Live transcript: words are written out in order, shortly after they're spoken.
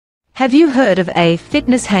Have you heard of a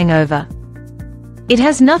fitness hangover? It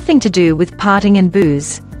has nothing to do with partying and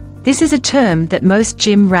booze. This is a term that most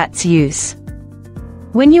gym rats use.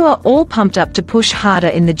 When you are all pumped up to push harder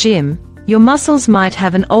in the gym, your muscles might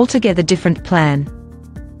have an altogether different plan.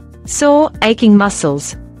 Sore, aching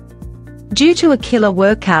muscles due to a killer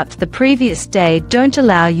workout the previous day don't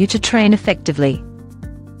allow you to train effectively.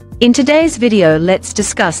 In today's video, let's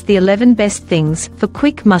discuss the 11 best things for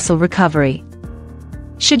quick muscle recovery.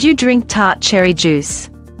 Should you drink tart cherry juice?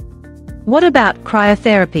 What about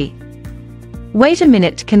cryotherapy? Wait a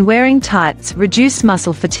minute, can wearing tights reduce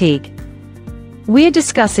muscle fatigue? We're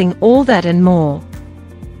discussing all that and more.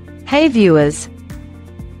 Hey viewers,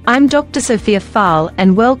 I'm Dr. Sophia Fahl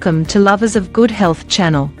and welcome to Lovers of Good Health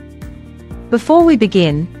channel. Before we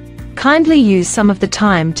begin, kindly use some of the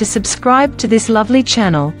time to subscribe to this lovely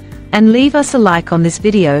channel and leave us a like on this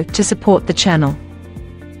video to support the channel.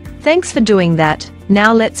 Thanks for doing that.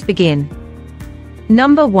 Now let's begin.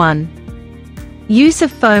 Number 1. Use of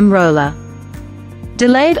foam roller.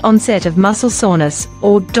 Delayed onset of muscle soreness,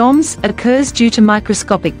 or DOMS, occurs due to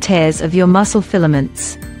microscopic tears of your muscle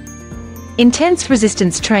filaments. Intense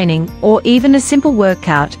resistance training, or even a simple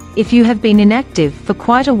workout, if you have been inactive for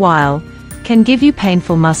quite a while, can give you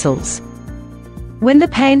painful muscles. When the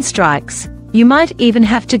pain strikes, you might even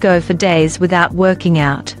have to go for days without working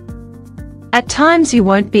out. At times you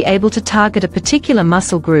won't be able to target a particular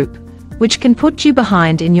muscle group, which can put you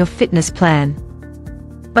behind in your fitness plan.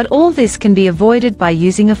 But all this can be avoided by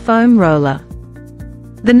using a foam roller.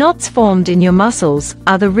 The knots formed in your muscles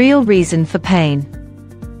are the real reason for pain.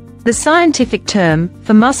 The scientific term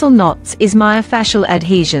for muscle knots is myofascial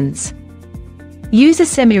adhesions. Use a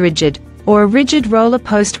semi-rigid or a rigid roller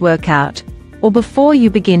post-workout, or before you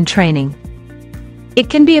begin training. It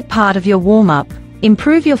can be a part of your warm-up,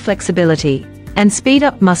 improve your flexibility, and speed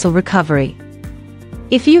up muscle recovery.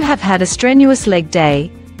 If you have had a strenuous leg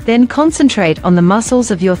day, then concentrate on the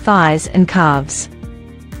muscles of your thighs and calves.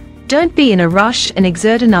 Don't be in a rush and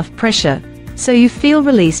exert enough pressure so you feel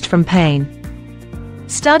released from pain.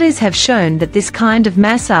 Studies have shown that this kind of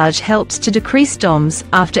massage helps to decrease DOMS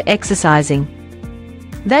after exercising.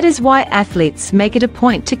 That is why athletes make it a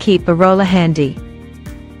point to keep a roller handy.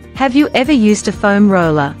 Have you ever used a foam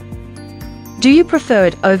roller? Do you prefer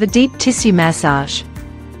it over deep tissue massage?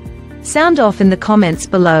 Sound off in the comments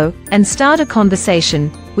below and start a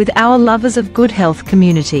conversation with our Lovers of Good Health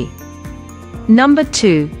community. Number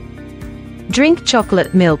 2. Drink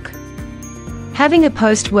chocolate milk. Having a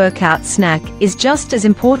post-workout snack is just as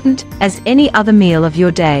important as any other meal of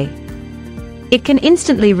your day. It can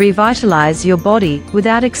instantly revitalize your body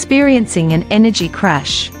without experiencing an energy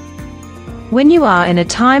crash. When you are in a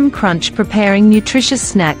time crunch, preparing nutritious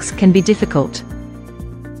snacks can be difficult.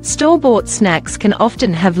 Store-bought snacks can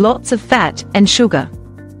often have lots of fat and sugar.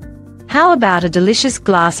 How about a delicious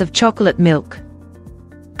glass of chocolate milk?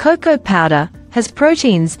 Cocoa powder has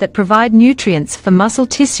proteins that provide nutrients for muscle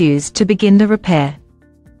tissues to begin the repair.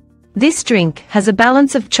 This drink has a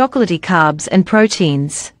balance of chocolatey carbs and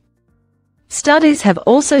proteins. Studies have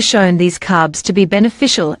also shown these carbs to be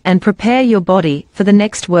beneficial and prepare your body for the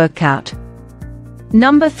next workout.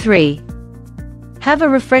 Number 3. Have a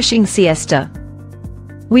refreshing siesta.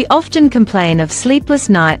 We often complain of sleepless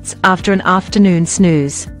nights after an afternoon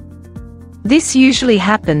snooze. This usually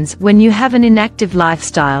happens when you have an inactive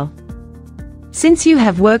lifestyle. Since you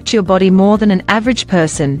have worked your body more than an average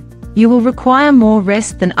person, you will require more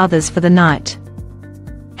rest than others for the night.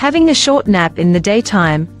 Having a short nap in the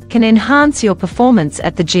daytime can enhance your performance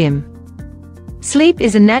at the gym. Sleep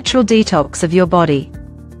is a natural detox of your body.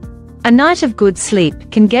 A night of good sleep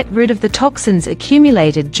can get rid of the toxins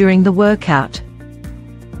accumulated during the workout.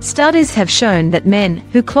 Studies have shown that men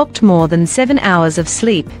who clocked more than 7 hours of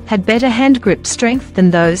sleep had better hand grip strength than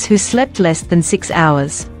those who slept less than 6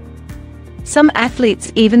 hours. Some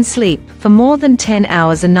athletes even sleep for more than 10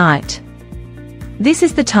 hours a night. This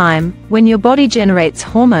is the time when your body generates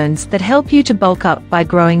hormones that help you to bulk up by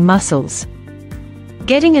growing muscles.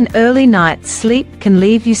 Getting an early night's sleep can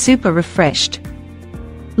leave you super refreshed.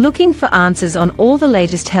 Looking for answers on all the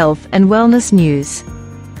latest health and wellness news?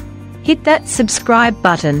 Hit that subscribe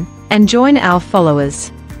button and join our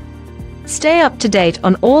followers. Stay up to date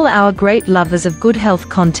on all our great Lovers of Good Health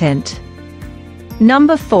content.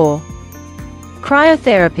 Number 4.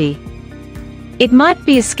 Cryotherapy. It might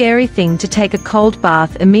be a scary thing to take a cold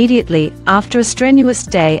bath immediately after a strenuous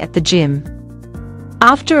day at the gym.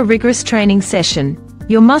 After a rigorous training session,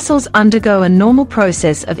 your muscles undergo a normal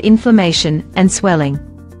process of inflammation and swelling.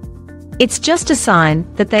 It's just a sign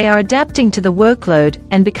that they are adapting to the workload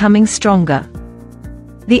and becoming stronger.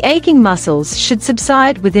 The aching muscles should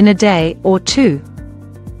subside within a day or two.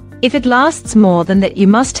 If it lasts more than that, you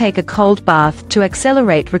must take a cold bath to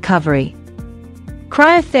accelerate recovery.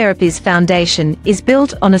 Cryotherapy's foundation is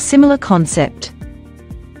built on a similar concept.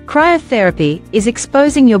 Cryotherapy is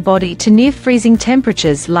exposing your body to near-freezing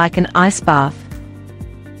temperatures like an ice bath.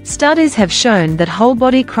 Studies have shown that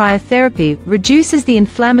whole-body cryotherapy reduces the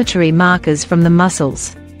inflammatory markers from the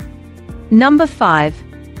muscles. Number 5.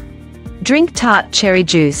 Drink tart cherry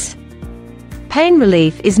juice. Pain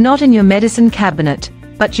relief is not in your medicine cabinet,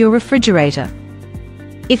 but your refrigerator.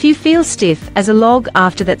 If you feel stiff as a log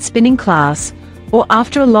after that spinning class, or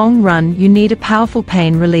after a long run you need a powerful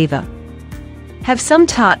pain reliever, have some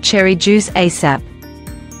tart cherry juice ASAP.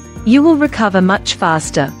 You will recover much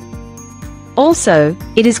faster. Also,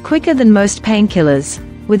 it is quicker than most painkillers,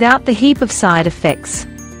 without the heap of side effects.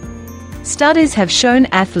 Studies have shown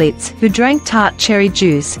athletes who drank tart cherry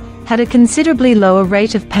juice had a considerably lower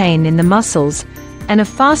rate of pain in the muscles and a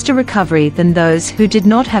faster recovery than those who did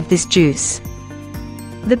not have this juice.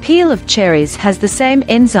 The peel of cherries has the same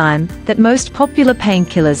enzyme that most popular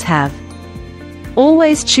painkillers have.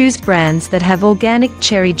 Always choose brands that have organic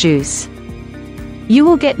cherry juice. You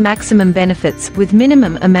will get maximum benefits with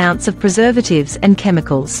minimum amounts of preservatives and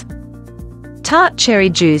chemicals. Tart cherry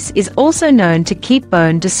juice is also known to keep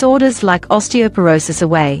bone disorders like osteoporosis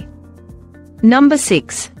away. Number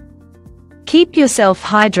 6. Keep yourself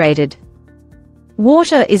hydrated.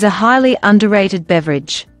 Water is a highly underrated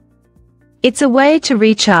beverage. It's a way to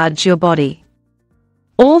recharge your body.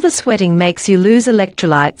 All the sweating makes you lose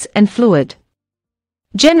electrolytes and fluid.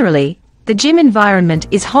 Generally, the gym environment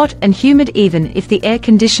is hot and humid even if the air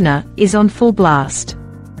conditioner is on full blast.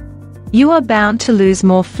 You are bound to lose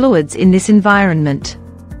more fluids in this environment.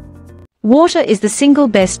 Water is the single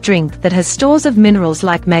best drink that has stores of minerals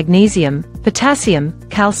like magnesium, potassium,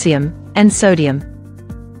 calcium, and sodium.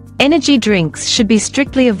 Energy drinks should be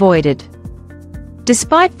strictly avoided.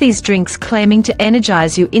 Despite these drinks claiming to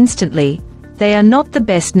energize you instantly, they are not the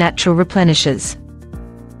best natural replenishers.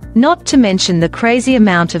 Not to mention the crazy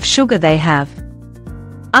amount of sugar they have.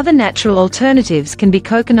 Other natural alternatives can be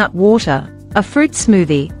coconut water, a fruit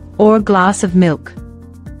smoothie, or a glass of milk.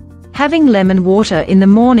 Having lemon water in the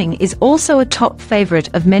morning is also a top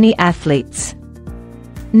favorite of many athletes.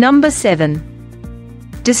 Number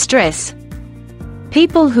 7. Distress.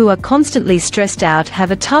 People who are constantly stressed out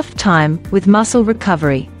have a tough time with muscle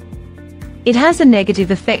recovery. It has a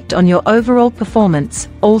negative effect on your overall performance,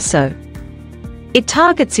 also. It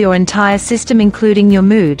targets your entire system including your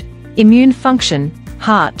mood, immune function,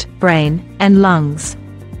 heart, brain, and lungs.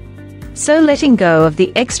 So letting go of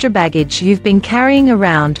the extra baggage you've been carrying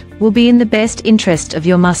around will be in the best interest of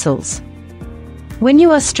your muscles. When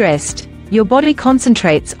you are stressed, your body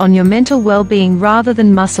concentrates on your mental well-being rather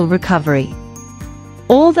than muscle recovery.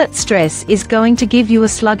 All that stress is going to give you a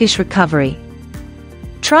sluggish recovery.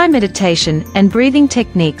 Try meditation and breathing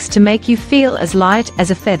techniques to make you feel as light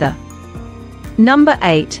as a feather. Number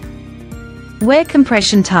 8. Wear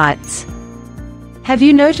compression tights. Have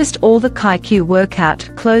you noticed all the Kaiku workout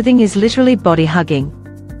clothing is literally body hugging?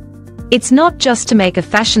 It's not just to make a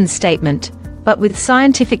fashion statement, but with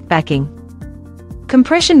scientific backing.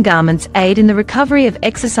 Compression garments aid in the recovery of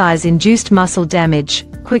exercise-induced muscle damage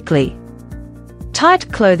quickly.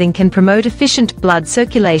 Tight clothing can promote efficient blood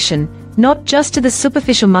circulation, not just to the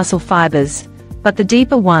superficial muscle fibers, but the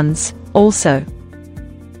deeper ones, also.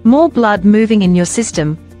 More blood moving in your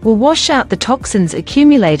system will wash out the toxins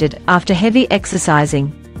accumulated after heavy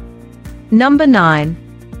exercising. Number 9.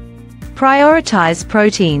 Prioritize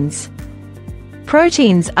proteins.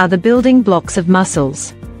 Proteins are the building blocks of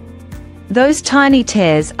muscles. Those tiny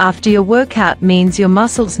tears after your workout means your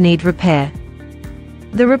muscles need repair.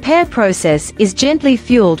 The repair process is gently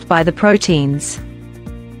fueled by the proteins.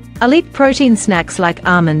 Elite protein snacks like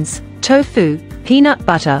almonds, tofu, peanut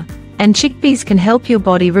butter, and chickpeas can help your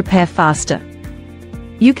body repair faster.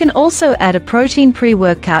 You can also add a protein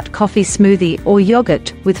pre-workout coffee smoothie or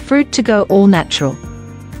yogurt with fruit to go all natural.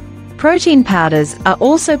 Protein powders are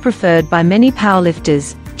also preferred by many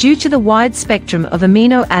powerlifters due to the wide spectrum of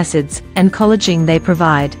amino acids and collagen they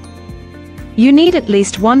provide. You need at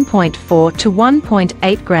least 1.4 to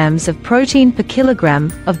 1.8 grams of protein per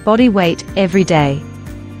kilogram of body weight every day.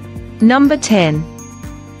 Number 10.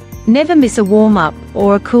 Never miss a warm-up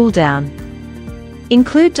or a cool-down.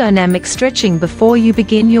 Include dynamic stretching before you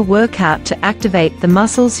begin your workout to activate the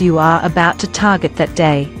muscles you are about to target that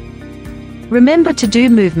day. Remember to do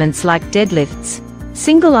movements like deadlifts,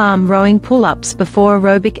 single-arm rowing pull-ups before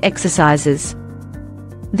aerobic exercises.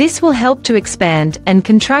 This will help to expand and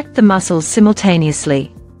contract the muscles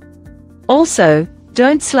simultaneously. Also,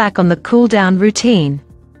 don't slack on the cool-down routine.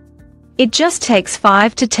 It just takes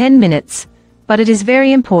 5 to 10 minutes, but it is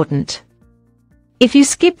very important. If you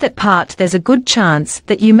skip that part, there's a good chance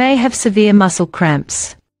that you may have severe muscle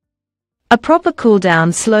cramps. A proper cool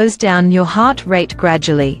down slows down your heart rate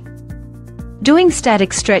gradually. Doing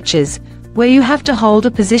static stretches, where you have to hold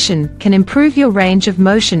a position, can improve your range of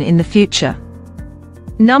motion in the future.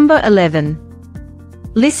 Number 11.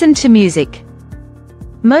 Listen to music.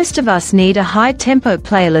 Most of us need a high-tempo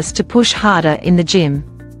playlist to push harder in the gym.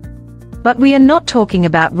 But we are not talking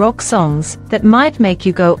about rock songs that might make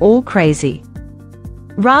you go all crazy.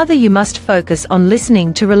 Rather, you must focus on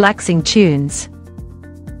listening to relaxing tunes.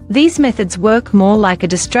 These methods work more like a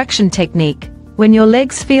distraction technique when your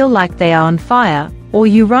legs feel like they are on fire or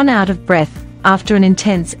you run out of breath after an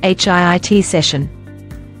intense HIIT session.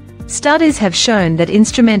 Studies have shown that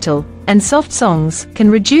instrumental and soft songs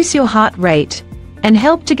can reduce your heart rate and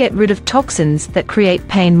help to get rid of toxins that create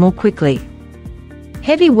pain more quickly.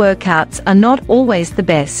 Heavy workouts are not always the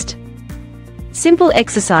best. Simple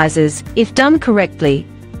exercises, if done correctly,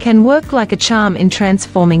 can work like a charm in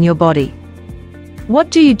transforming your body. What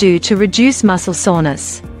do you do to reduce muscle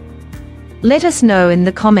soreness? Let us know in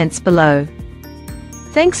the comments below.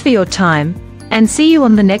 Thanks for your time, and see you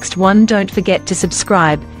on the next one. Don't forget to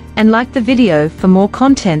subscribe and like the video for more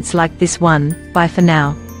contents like this one. Bye for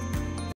now.